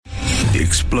the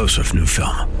explosive new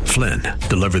film, Flynn,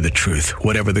 Deliver the Truth,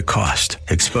 Whatever the Cost,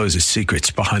 exposes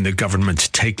secrets behind the government's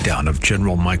takedown of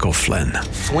General Michael Flynn.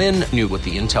 Flynn knew what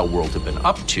the intel world had been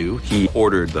up to. He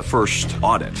ordered the first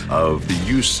audit of the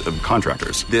use of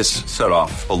contractors. This set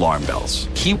off alarm bells.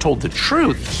 He told the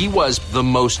truth. He was the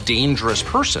most dangerous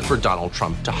person for Donald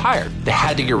Trump to hire. They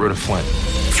had to get rid of Flynn.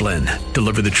 Flynn,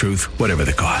 Deliver the Truth, Whatever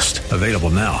the Cost. Available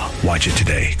now. Watch it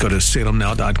today. Go to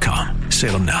salemnow.com.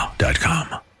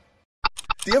 salemnow.com.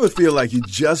 Do you ever feel like you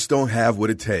just don't have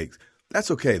what it takes? That's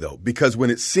okay, though, because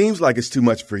when it seems like it's too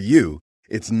much for you,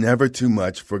 it's never too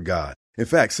much for God. In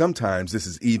fact, sometimes this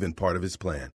is even part of His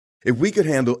plan. If we could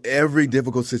handle every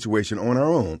difficult situation on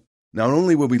our own, not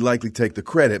only would we likely take the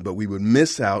credit, but we would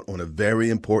miss out on a very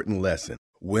important lesson.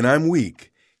 When I'm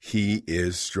weak, He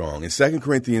is strong. In 2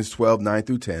 Corinthians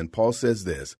 12:9-10, Paul says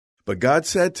this, "But God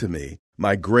said to me,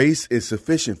 my grace is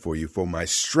sufficient for you, for my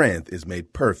strength is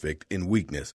made perfect in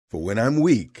weakness. For when I'm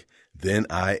weak, then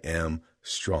I am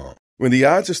strong." When the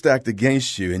odds are stacked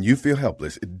against you and you feel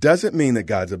helpless, it doesn't mean that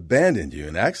God's abandoned you.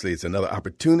 And actually, it's another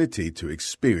opportunity to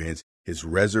experience His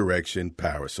resurrection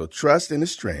power. So trust in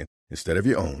His strength instead of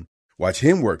your own. Watch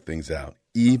Him work things out,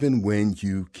 even when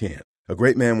you can't. A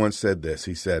great man once said this.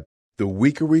 He said, "The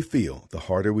weaker we feel, the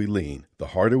harder we lean. The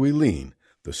harder we lean,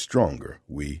 the stronger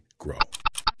we grow."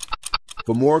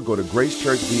 For more, go to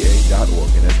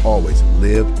gracechurchva.org. And as always,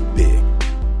 live big.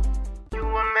 You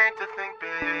were meant to think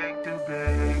big, do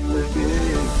big, live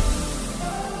big.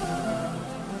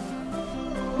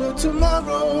 But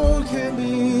tomorrow can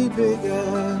be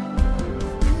bigger.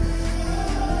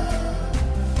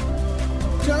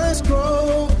 Just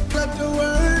grow, let the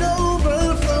word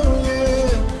overflow,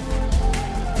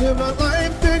 yeah. Live a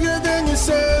life bigger than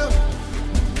yourself.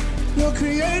 You're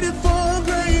created for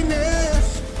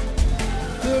greatness.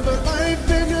 Live a life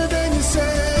bigger than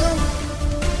yourself.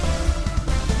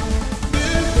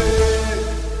 Live big.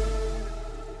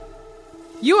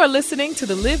 You are listening to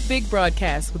the Live Big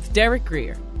broadcast with Derek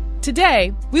Greer.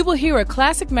 Today, we will hear a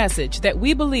classic message that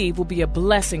we believe will be a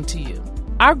blessing to you.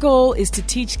 Our goal is to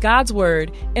teach God's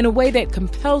Word in a way that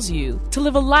compels you to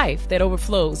live a life that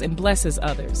overflows and blesses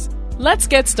others. Let's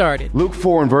get started. Luke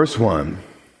 4 and verse 1.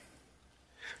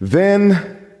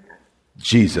 Then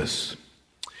Jesus.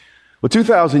 Well,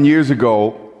 2,000 years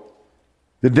ago,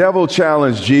 the devil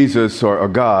challenged Jesus or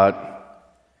God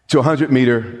to a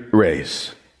 100-meter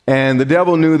race. And the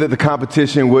devil knew that the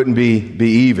competition wouldn't be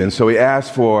even, so he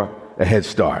asked for a head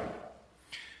start.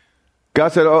 God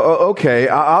said, okay,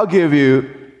 I'll give you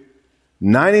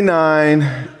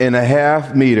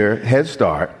 99.5 meter head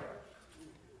start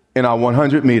in our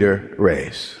 100-meter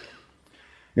race.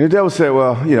 And the devil said,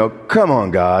 well, come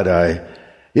on, God,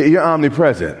 you're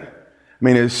omnipresent. I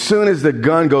mean, as soon as the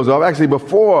gun goes off, actually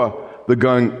before the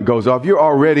gun goes off, you're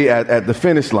already at the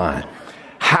finish line.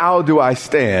 How do I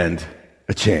stand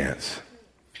a chance?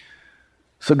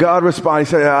 So God responded,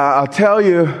 he said, I'll tell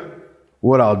you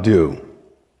what I'll do.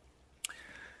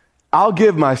 I'll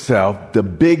give myself the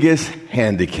biggest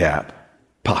handicap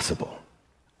possible.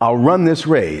 I'll run this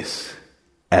race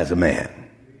as a man.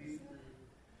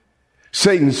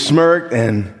 Satan smirked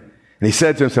and he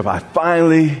said to himself, I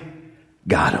finally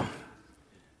got him.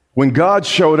 When God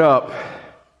showed up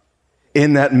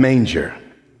in that manger,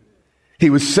 He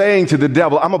was saying to the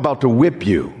devil, I'm about to whip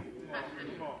you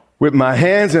with my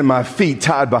hands and my feet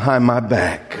tied behind my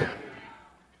back.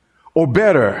 Or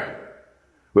better,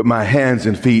 with my hands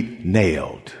and feet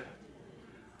nailed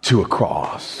to a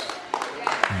cross.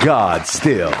 God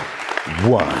still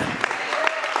won.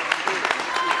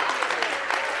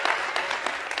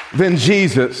 Then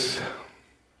Jesus,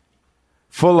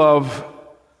 full of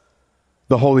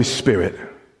the Holy Spirit.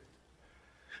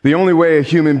 The only way a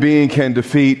human being can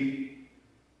defeat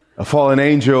a fallen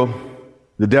angel,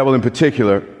 the devil in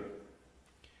particular,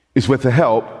 is with the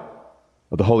help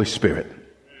of the Holy Spirit.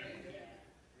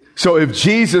 So if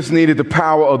Jesus needed the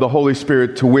power of the Holy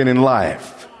Spirit to win in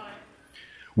life,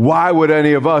 why would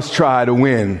any of us try to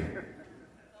win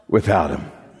without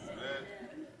Him?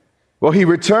 Well, He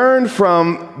returned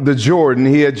from the Jordan.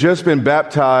 He had just been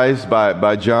baptized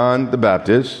by John the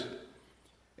Baptist.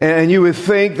 And you would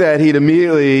think that He'd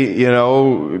immediately,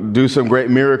 do some great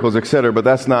miracles, etc., but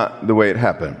that's not the way it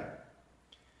happened.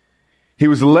 He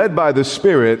was led by the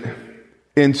Spirit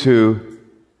into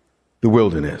the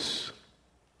wilderness.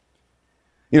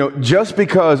 Just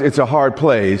because it's a hard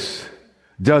place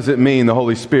doesn't mean the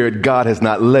Holy Spirit, God, has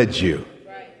not led you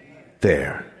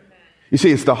there. You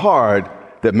see, it's the hard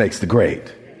that makes the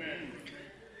great.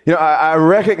 I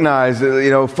recognize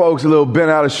that, folks a little bent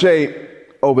out of shape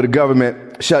over the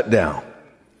government shutdown.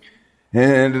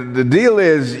 And the deal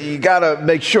is, you got to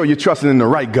make sure you're trusting in the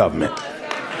right government.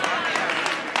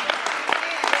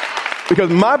 Because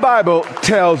my Bible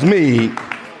tells me,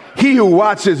 he who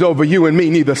watches over you and me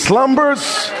neither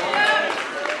slumbers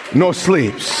nor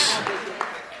sleeps.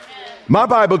 My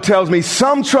Bible tells me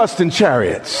some trust in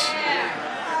chariots,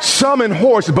 some in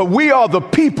horses, but we are the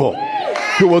people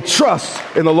who will trust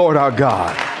in the Lord our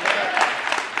God.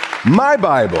 My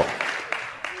Bible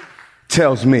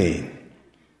tells me,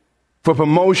 for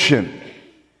promotion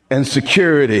and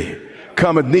security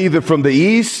cometh neither from the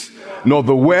east, nor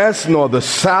the west, nor the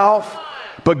south,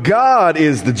 but God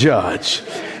is the judge.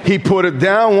 He put it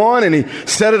down one and he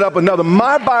set it up another.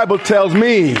 My Bible tells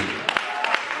me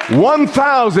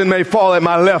 1,000 may fall at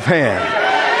my left hand,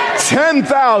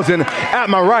 10,000 at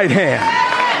my right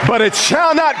hand, but it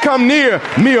shall not come near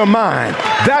me or mine.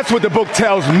 That's what the book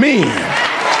tells me.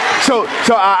 So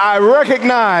I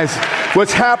recognize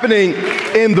what's happening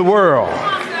in the world.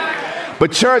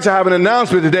 But church, I have an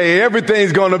announcement today.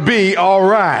 Everything's going to be all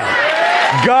right.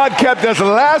 God kept us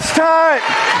last time,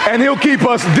 and he'll keep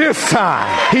us this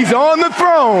time. He's on the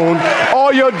throne.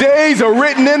 All your days are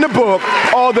written in the book.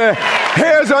 All the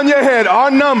hairs on your head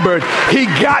are numbered. He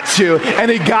got you,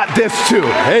 and he got this too.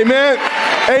 Amen.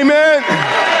 Amen.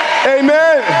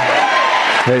 Amen.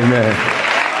 Amen.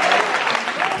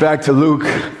 Back to Luke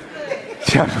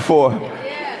chapter 4,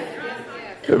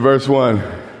 verse 1.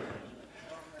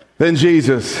 Then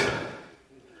Jesus, a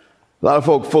lot of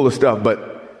folk full of stuff,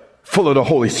 but full of the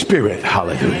Holy Spirit,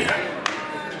 hallelujah,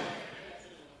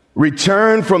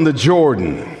 returned from the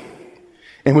Jordan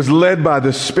and was led by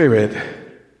the Spirit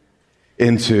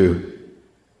into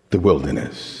the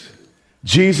wilderness.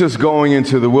 Jesus going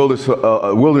into the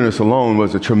wilderness alone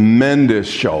was a tremendous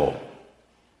show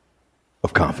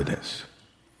of confidence.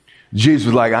 Jesus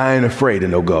was like, I ain't afraid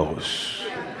of no ghosts.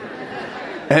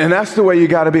 And that's the way you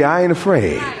got to be. I ain't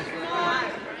afraid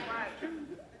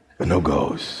of no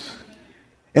ghosts.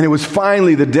 And it was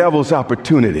finally the devil's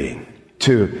opportunity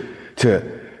to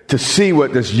see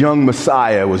what this young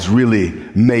Messiah was really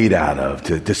made out of,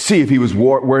 to see if he was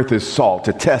worth his salt,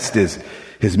 to test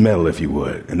his mettle, if you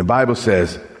would. And the Bible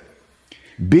says,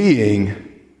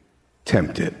 being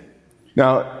tempted.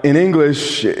 Now, in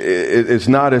English, it's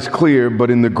not as clear, but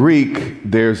in the Greek,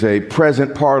 there's a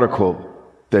present particle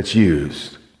that's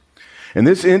used. And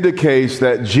this indicates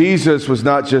that Jesus was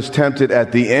not just tempted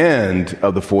at the end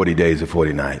of the 40 days and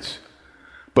 40 nights,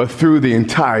 but through the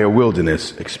entire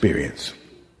wilderness experience.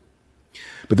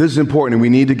 But this is important, and we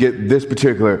need to get this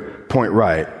particular point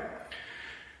right.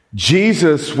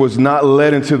 Jesus was not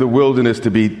led into the wilderness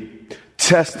to be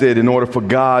tested in order for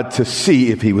God to see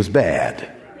if he was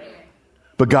bad.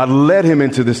 But God led him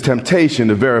into this temptation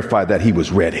to verify that he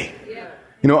was ready.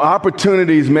 You know,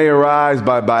 opportunities may arise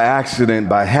by accident,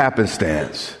 by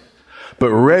happenstance, but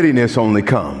readiness only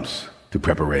comes through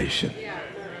preparation.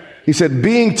 He said,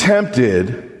 being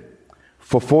tempted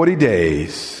for 40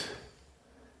 days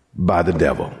by the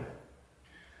devil.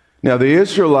 Now, the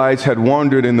Israelites had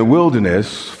wandered in the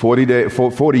wilderness 40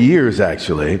 years,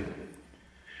 actually,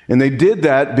 and they did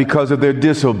that because of their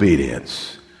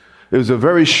disobedience. It was a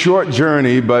very short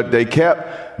journey, but they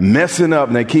kept messing up,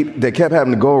 and they kept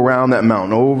having to go around that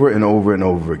mountain over and over and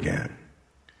over again.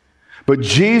 But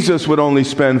Jesus would only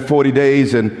spend 40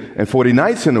 days and 40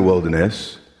 nights in the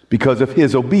wilderness because of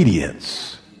his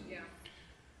obedience.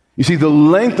 You see, the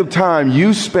length of time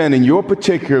you spend in your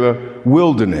particular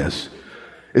wilderness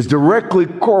is directly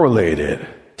correlated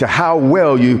to how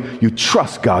well you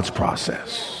trust God's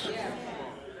process.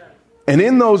 And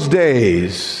in those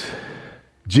days,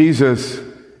 Jesus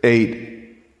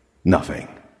ate nothing.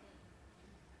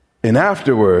 And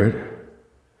afterward,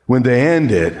 when they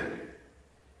ended,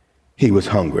 he was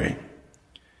hungry.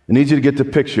 I need you to get the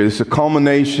picture. It's a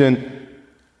culmination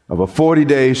of a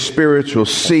 40-day spiritual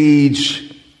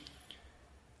siege,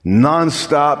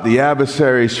 nonstop. The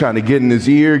adversary is trying to get in his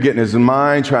ear, get in his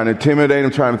mind, trying to intimidate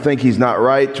him, trying to think he's not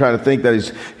right, trying to think that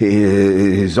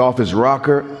he's off his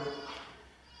rocker.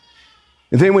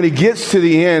 And then when he gets to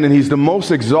the end and he's the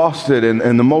most exhausted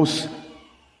and the most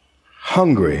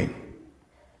hungry,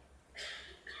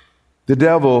 the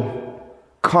devil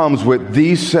comes with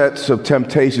these sets of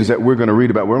temptations that we're going to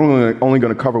read about. We're only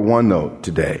going to cover one, though,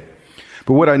 today.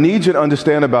 But what I need you to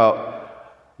understand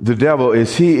about the devil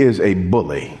is he is a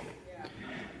bully.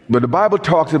 But the Bible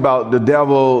talks about the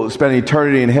devil spending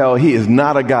eternity in hell. He is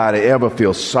not a guy to ever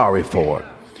feel sorry for.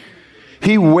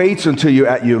 He waits until you're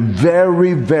at your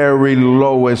very, very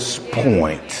lowest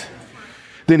point.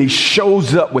 Then he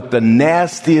shows up with the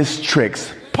nastiest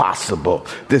tricks possible.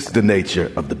 This is the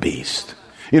nature of the beast.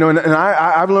 You know, and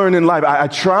I've learned in life, I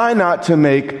try not to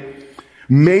make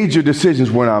major decisions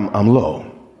when I'm low.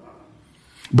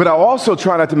 But I also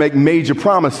try not to make major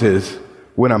promises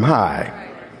when I'm high.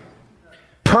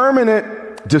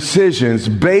 Permanent decisions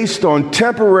based on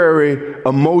temporary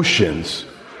emotions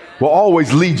will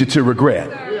always lead you to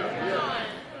regret.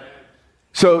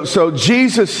 So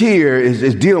Jesus here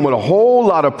is dealing with a whole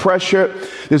lot of pressure.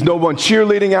 There's no one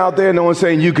cheerleading out there. No one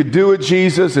saying you could do it,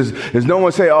 Jesus. There's no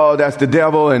one saying, oh, that's the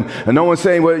devil. And no one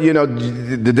saying, well, you know,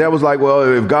 the devil's like, well,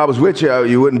 if God was with you,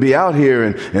 you wouldn't be out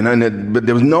here. But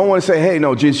there was no one saying, hey,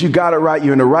 no, Jesus, you got it right.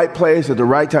 You're in the right place at the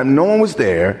right time. No one was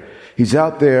there. He's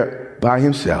out there by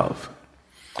himself.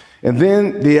 And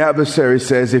then the adversary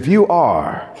says, if you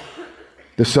are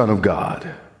the Son of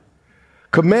God,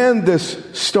 command this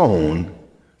stone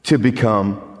to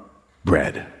become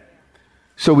bread.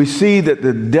 So we see that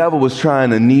the devil was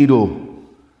trying to needle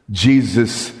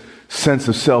Jesus' sense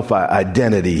of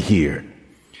self-identity here.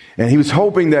 And he was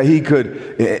hoping that he could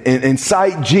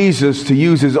incite Jesus to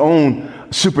use his own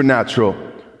supernatural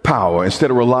power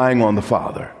instead of relying on the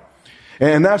Father.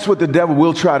 And that's what the devil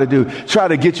will try to do. Try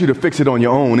to get you to fix it on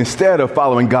your own instead of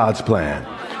following God's plan.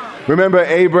 Remember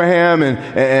Abraham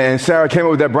and Sarah came up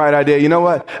with that bright idea. You know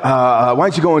what? Why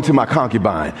don't you go into my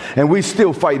concubine? And we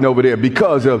still fighting over there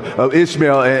because of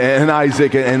Ishmael and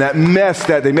Isaac and that mess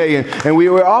that they made. And we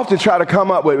were often try to come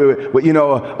up with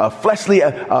fleshly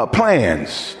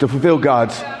plans to fulfill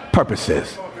God's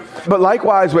purposes. But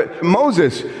likewise with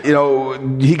Moses,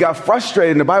 he got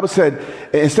frustrated. And the Bible said,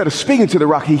 instead of speaking to the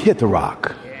rock, he hit the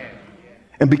rock.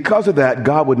 And because of that,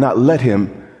 God would not let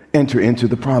him enter into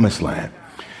the promised land.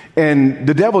 And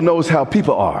the devil knows how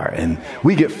people are, and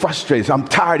we get frustrated. So I'm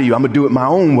tired of you. I'm going to do it my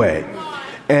own way.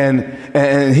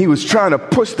 And he was trying to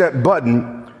push that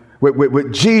button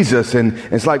with Jesus. And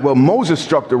it's like, well, Moses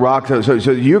struck the rock, so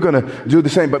you're going to do the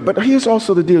same. But here's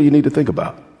also the deal you need to think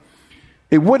about.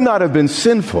 It would not have been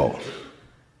sinful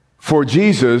for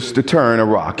Jesus to turn a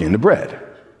rock into bread.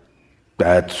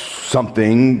 That's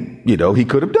something, he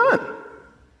could have done.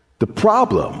 The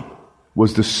problem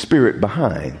was the spirit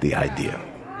behind the idea.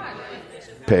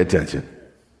 Pay attention.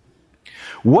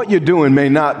 What you're doing may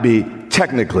not be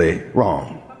technically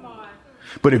wrong,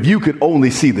 but if you could only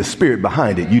see the spirit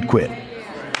behind it, you'd quit.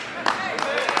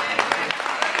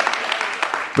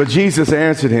 But Jesus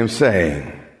answered him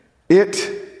saying, it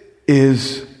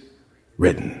is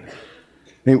written.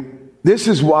 This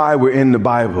is why we're in the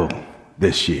Bible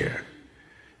this year.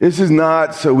 This is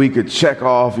not so we could check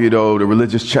off, the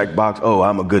religious checkbox. Oh,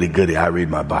 I'm a goody. I read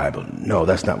my Bible. No,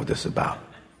 that's not what this is about.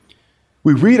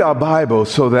 We read our Bible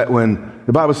so that when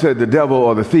the Bible said the devil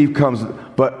or the thief comes,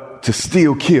 but to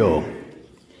steal, kill,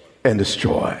 and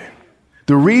destroy.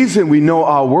 The reason we know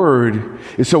our word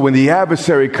is so when the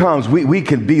adversary comes, we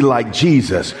can be like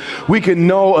Jesus. We can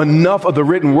know enough of the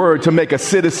written word to make a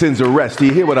citizen's arrest. Do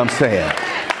you hear what I'm saying?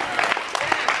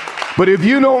 But if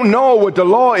you don't know what the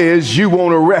law is, you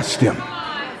won't arrest him.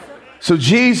 So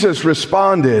Jesus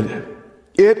responded,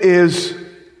 it is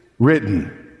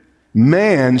written.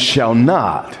 Man shall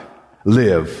not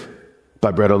live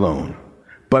by bread alone,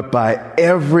 but by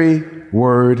every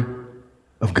word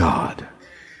of God.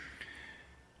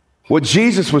 What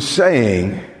Jesus was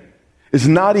saying is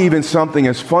not even something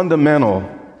as fundamental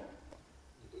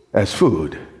as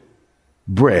food.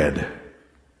 Bread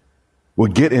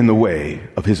would get in the way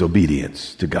of his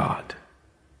obedience to God.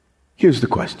 Here's the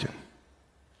question.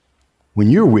 When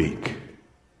you're weak,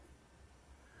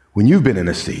 when you've been in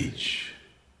a siege,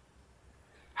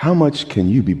 how much can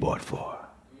you be bought for?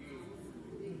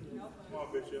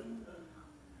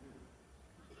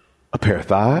 A pair of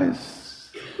thighs?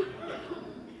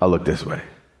 I'll look this way.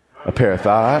 A pair of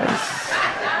thighs?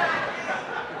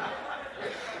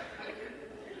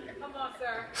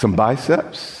 Some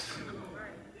biceps?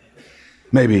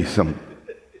 Maybe some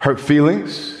hurt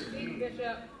feelings?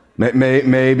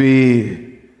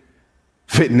 Maybe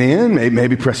fitting in?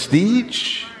 Maybe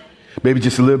prestige? Maybe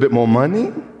just a little bit more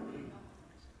money?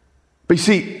 But you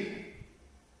see,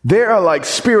 there are like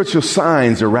spiritual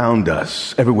signs around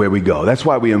us everywhere we go. That's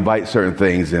why we invite certain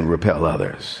things and repel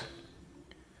others.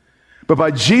 But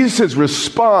by Jesus'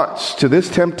 response to this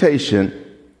temptation,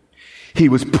 he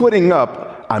was putting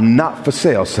up a not for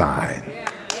sale sign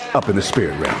up in the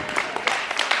spirit realm.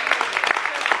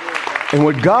 And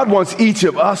what God wants each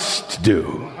of us to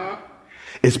do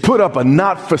is put up a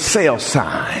not for sale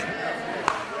sign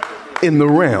in the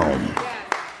realm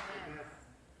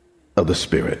of the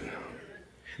spirit.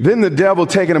 Then the devil,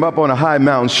 taking him up on a high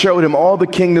mountain, showed him all the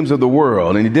kingdoms of the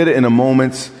world, and he did it in a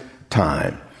moment's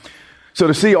time. So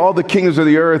to see all the kingdoms of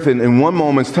the earth in one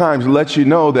moment's time lets you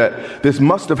know that this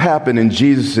must have happened in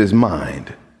Jesus'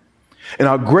 mind. And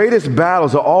our greatest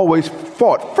battles are always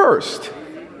fought first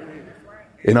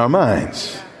in our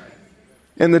minds.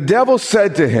 And the devil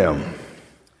said to him,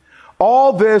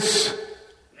 all this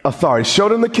authority,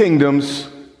 showed him the kingdoms,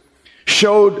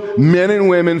 showed men and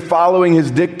women following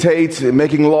his dictates and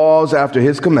making laws after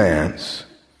his commands.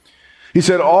 He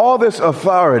said, all this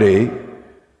authority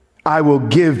I will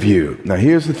give you. Now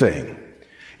here's the thing.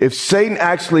 If Satan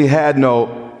actually had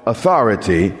no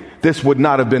authority, this would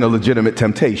not have been a legitimate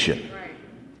temptation.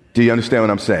 Do you understand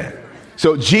what I'm saying?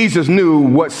 So Jesus knew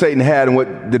what Satan had and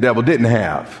what the devil didn't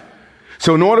have.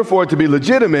 So in order for it to be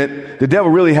legitimate, the devil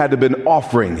really had to have been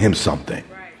offering him something.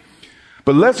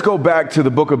 But let's go back to the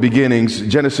book of beginnings,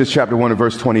 Genesis chapter 1 and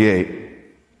verse 28,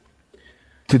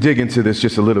 to dig into this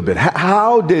just a little bit.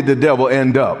 How did the devil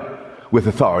end up with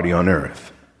authority on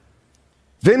earth?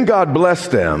 Then God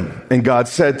blessed them, and God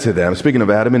said to them, speaking of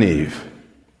Adam and Eve,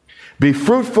 be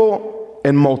fruitful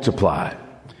and multiply.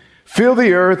 Fill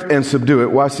the earth and subdue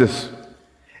it. Watch this.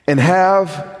 And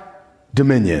have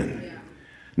dominion.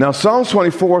 Now, Psalms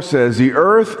 24 says, the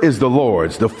earth is the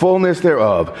Lord's, the fullness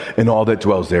thereof, and all that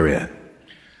dwells therein.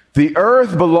 The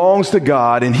earth belongs to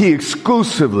God, and he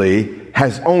exclusively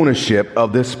has ownership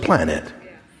of this planet.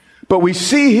 But we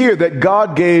see here that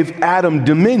God gave Adam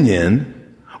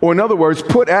dominion, or in other words,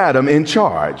 put Adam in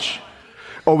charge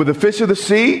over the fish of the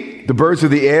sea, the birds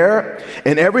of the air,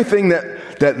 and everything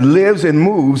that lives and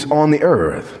moves on the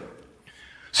earth.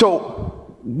 So,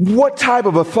 what type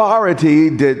of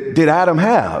authority did Adam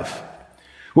have?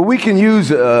 Well, we can use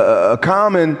a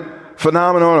common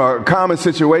phenomenon or a common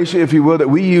situation, if you will, that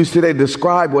we use today to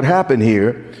describe what happened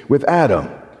here with Adam.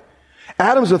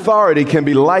 Adam's authority can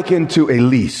be likened to a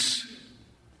lease.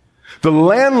 The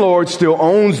landlord still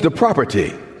owns the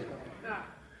property,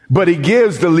 but he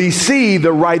gives the leasee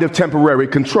the right of temporary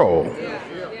control.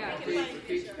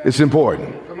 It's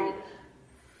important.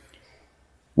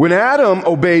 When Adam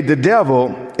obeyed the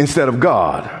devil instead of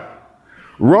God,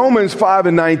 Romans 5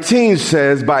 and 19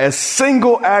 says, by a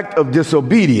single act of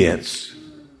disobedience,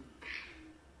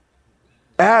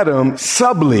 Adam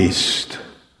subleased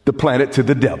the planet to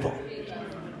the devil.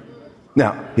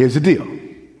 Now, here's the deal.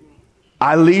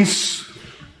 I lease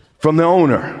from the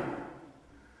owner.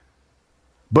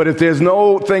 But if there's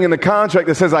no thing in the contract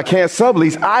that says I can't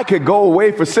sublease, I could go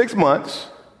away for 6 months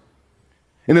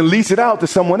and then lease it out to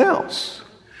someone else.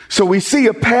 So we see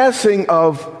a passing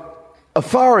of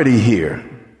authority here.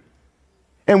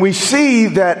 And we see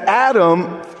that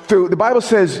Adam, through the Bible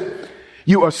says,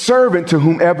 you are servant to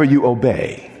whomever you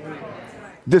obey.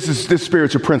 This is this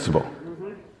spiritual principle.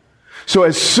 So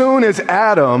as soon as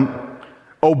Adam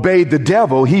obeyed the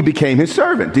devil, he became his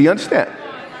servant. Do you understand?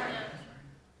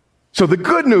 So the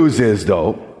good news is,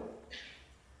 though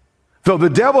the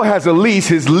devil has a lease,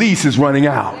 his lease is running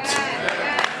out.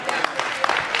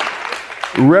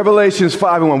 Revelations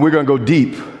 5 and 1, we're going to go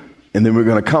deep, and then we're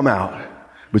going to come out,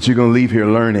 but you're going to leave here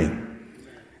learning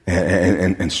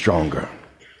and stronger.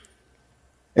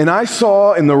 And I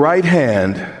saw in the right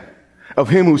hand of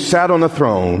him who sat on the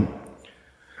throne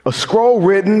a scroll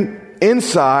written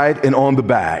inside and on the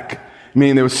back.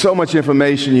 Meaning there was so much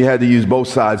information you had to use both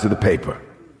sides of the paper.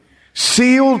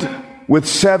 Sealed with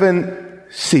 7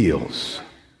 seals.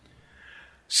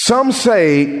 Some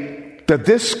say that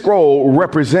this scroll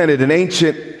represented an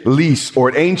ancient lease or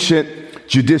an ancient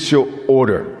judicial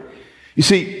order. You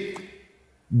see,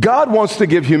 God wants to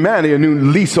give humanity a new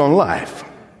lease on life,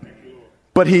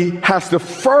 but he has to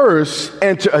first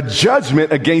enter a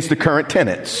judgment against the current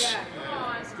tenants.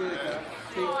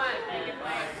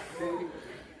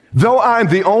 Though I'm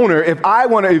the owner, if I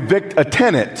want to evict a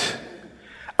tenant,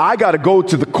 I got to go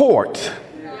to the court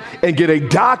and get a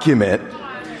document,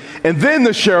 and then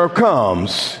the sheriff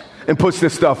comes and puts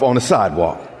this stuff on the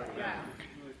sidewalk.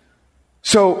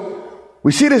 So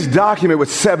we see this document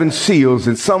with 7 seals,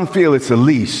 and some feel it's a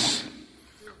lease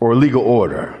or a legal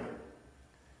order.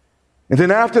 And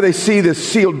then after they see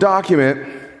this sealed document,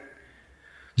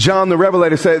 John the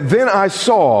Revelator said, then I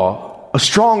saw a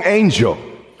strong angel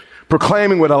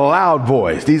proclaiming with a loud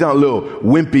voice. These aren't little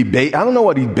wimpy baby. I don't know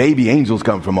where these baby angels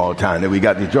come from all the time that we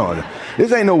got these drawing.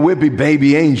 This ain't no wimpy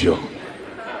baby angel.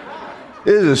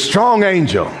 This is a strong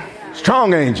angel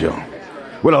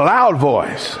with a loud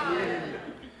voice.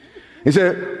 He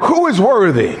said, who is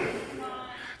worthy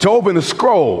to open the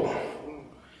scroll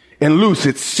and loose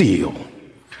its seal?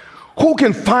 Who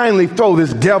can finally throw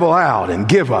this devil out and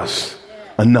give us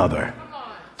another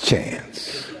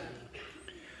chance?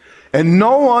 And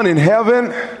no one in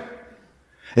heaven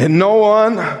and no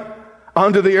one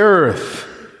under the earth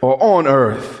or on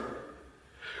earth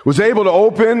was able to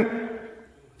open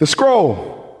the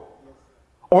scroll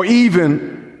or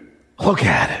even look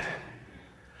at it.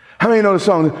 How many know the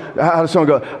song, how the song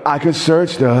goes? I can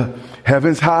search the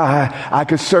heavens high, I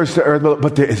can search the earth,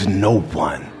 but there is no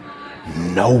one.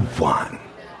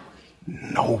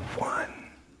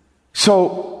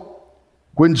 So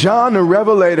when John the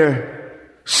Revelator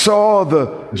saw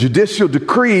the judicial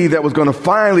decree that was going to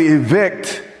finally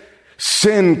evict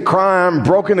sin, crime,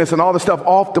 brokenness, and all the stuff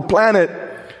off the planet,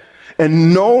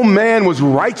 and no man was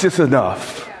righteous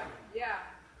enough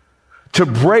to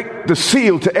break the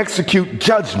seal to execute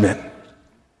judgment.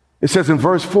 It says in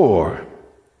verse 4,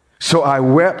 so I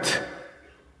wept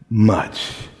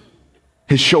much.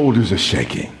 His shoulders are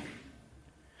shaking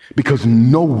because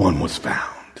no one was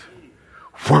found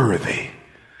worthy.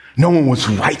 No one was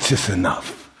righteous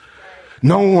enough.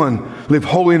 No one lived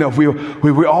holy enough.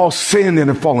 We all sinned and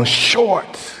have fallen short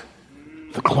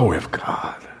of the glory of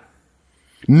God.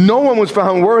 No one was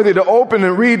found worthy to open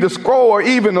and read the scroll or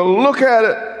even to look at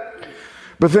it.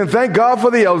 But then thank God for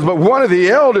the elders. But one of the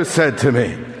elders said to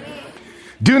me,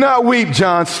 do not weep,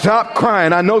 John. Stop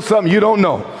crying. I know something you don't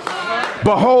know.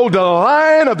 Behold, the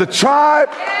Lion of the tribe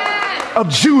of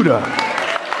Judah,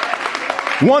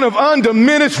 one of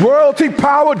undiminished royalty,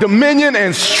 power, dominion,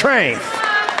 and strength,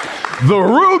 the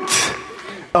root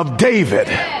of David,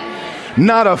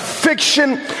 not a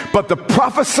fiction, but the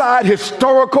prophesied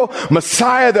historical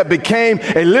Messiah that became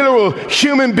a literal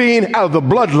human being out of the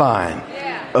bloodline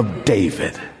of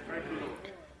David,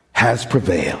 has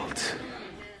prevailed.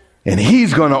 And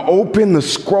he's going to open the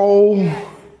scroll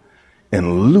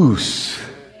and loose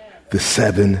the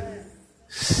 7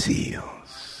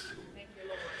 seals.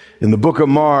 In the book of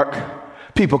Mark,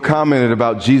 people commented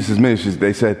about Jesus' ministry.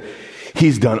 They said,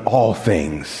 he's done all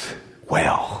things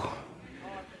well.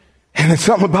 And there's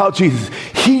something about Jesus.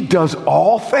 He does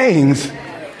all things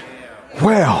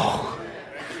well.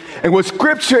 And what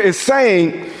Scripture is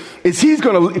saying is he's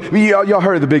going to, y'all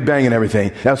heard of the Big Bang and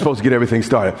everything. That was supposed to get everything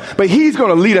started. But he's going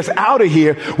to lead us out of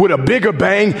here with a bigger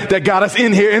bang that got us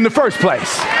in here in the first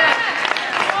place.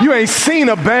 You ain't seen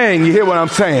a bang, you hear what I'm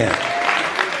saying?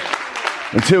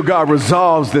 Until God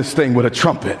resolves this thing with a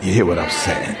trumpet, you hear what I'm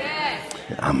saying?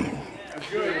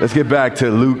 Let's get back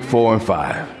to Luke 4 and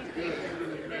 5.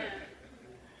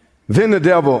 Then the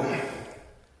devil,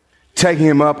 taking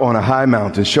him up on a high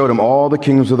mountain, showed him all the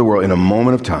kingdoms of the world in a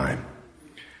moment of time.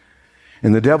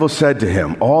 And the devil said to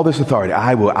him, all this authority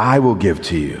I will give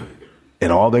to you in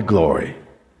all their glory.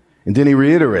 And then he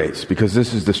reiterates, because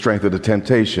this is the strength of the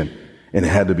temptation, and it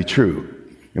had to be true.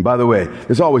 And by the way,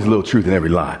 there's always a little truth in every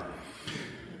lie.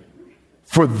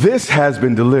 For this has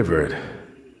been delivered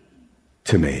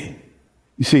to me.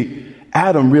 You see,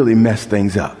 Adam really messed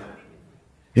things up.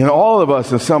 And all of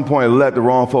us at some point let the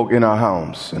wrong folk in our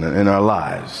homes and in our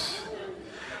lives.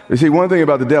 You see, one thing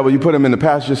about the devil, you put him in the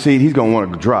passenger seat, he's going to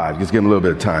want to drive. Just give him a little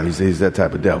bit of time. He's that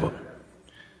type of devil.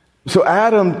 So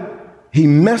Adam, he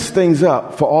messed things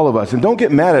up for all of us. And don't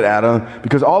get mad at Adam,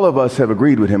 because all of us have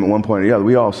agreed with him at one point or the other.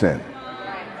 We all sinned.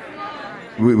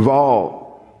 We've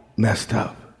all messed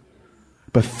up.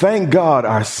 But thank God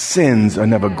our sins are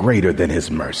never greater than his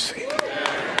mercy.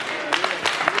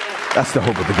 That's the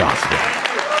hope of the gospel.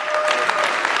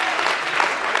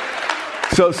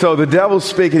 So the devil's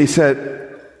speaking, he said,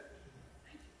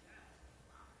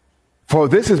 for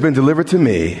this has been delivered to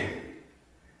me,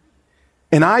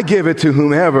 and I give it to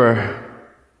whomever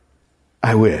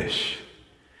I wish.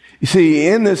 You see,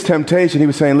 in this temptation, he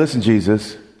was saying, listen,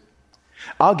 Jesus,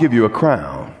 I'll give you a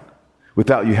crown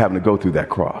without you having to go through that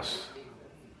cross.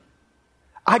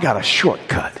 I got a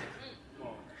shortcut.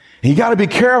 And you got to be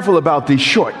careful about these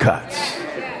shortcuts.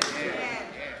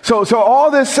 So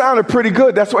all this sounded pretty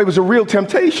good. That's why it was a real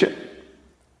temptation.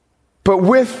 But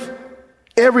with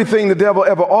everything the devil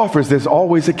ever offers, there's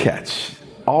always a catch.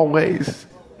 Always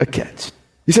a catch.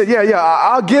 He said, yeah,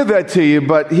 I'll give that to you,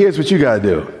 but here's what you got to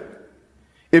do.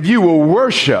 If you will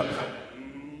worship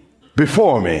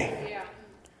before me,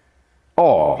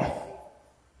 all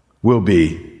will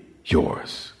be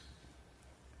yours.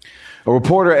 A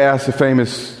reporter asked a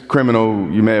famous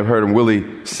criminal, you may have heard him,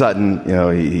 Willie Sutton,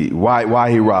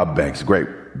 why he robbed banks, a great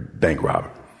bank robber.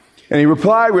 And he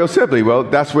replied real simply, well,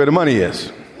 that's where the money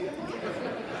is.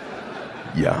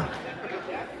 Yeah.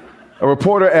 A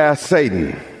reporter asked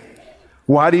Satan,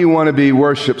 why do you want to be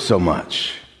worshiped so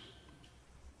much?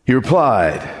 He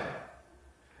replied,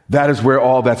 that is where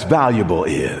all that's valuable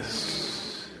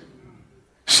is.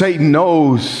 Satan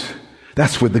knows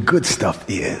that's where the good stuff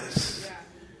is.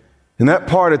 And that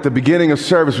part at the beginning of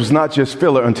service was not just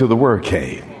filler until the word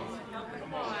came.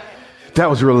 That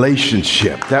was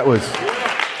relationship. That was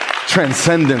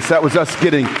transcendence. That was us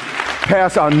getting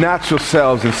past our natural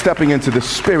selves and stepping into the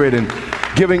spirit and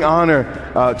giving honor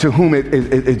to whom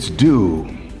it's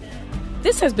due.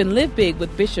 This has been Live Big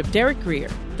with Bishop Derek Grier,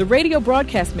 the radio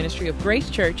broadcast ministry of Grace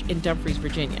Church in Dumfries,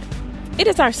 Virginia. It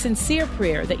is our sincere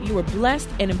prayer that you are blessed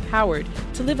and empowered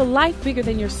to live a life bigger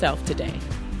than yourself today.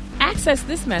 Access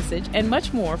this message and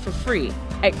much more for free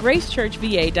at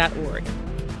gracechurchva.org.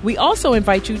 We also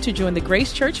invite you to join the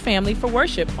Grace Church family for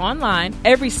worship online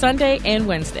every Sunday and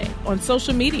Wednesday on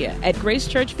social media at Grace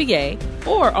Church VA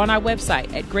or on our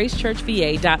website at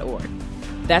gracechurchva.org.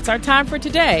 That's our time for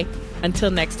today.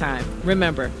 Until next time,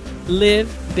 remember, live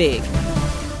big.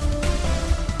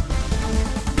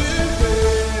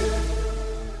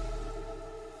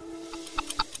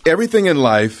 Everything in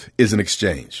life is an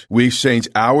exchange. We exchange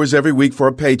hours every week for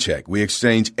a paycheck. We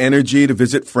exchange energy to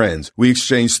visit friends. We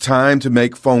exchange time to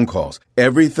make phone calls.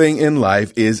 Everything in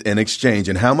life is an exchange,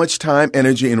 and how much time,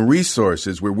 energy, and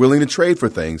resources we're willing to trade for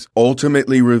things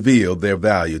ultimately reveal their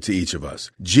value to each of us.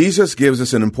 Jesus gives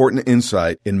us an important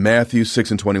insight in Matthew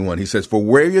 6:21. He says, "For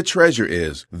where your treasure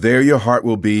is, there your heart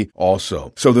will be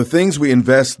also." So the things we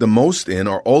invest the most in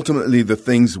are ultimately the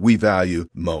things we value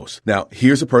most. Now,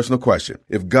 here's a personal question.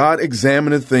 If God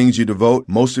examined the things you devote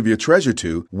most of your treasure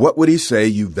to, what would he say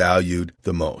you valued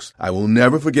the most? I will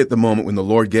never forget the moment when the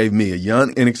Lord gave me, a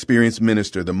young, inexperienced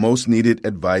minister, the most needed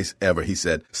advice ever. He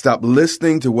said, "Stop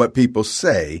listening to what people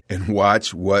say and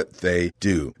watch what they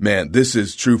do." Man, this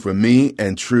is true for me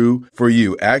and true for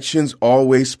you. Actions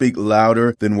always speak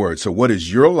louder than words. So what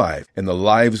is your life and the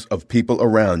lives of people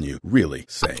around you really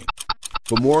saying?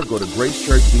 For more, go to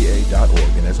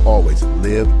gracechurchva.org. And as always,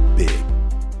 live big.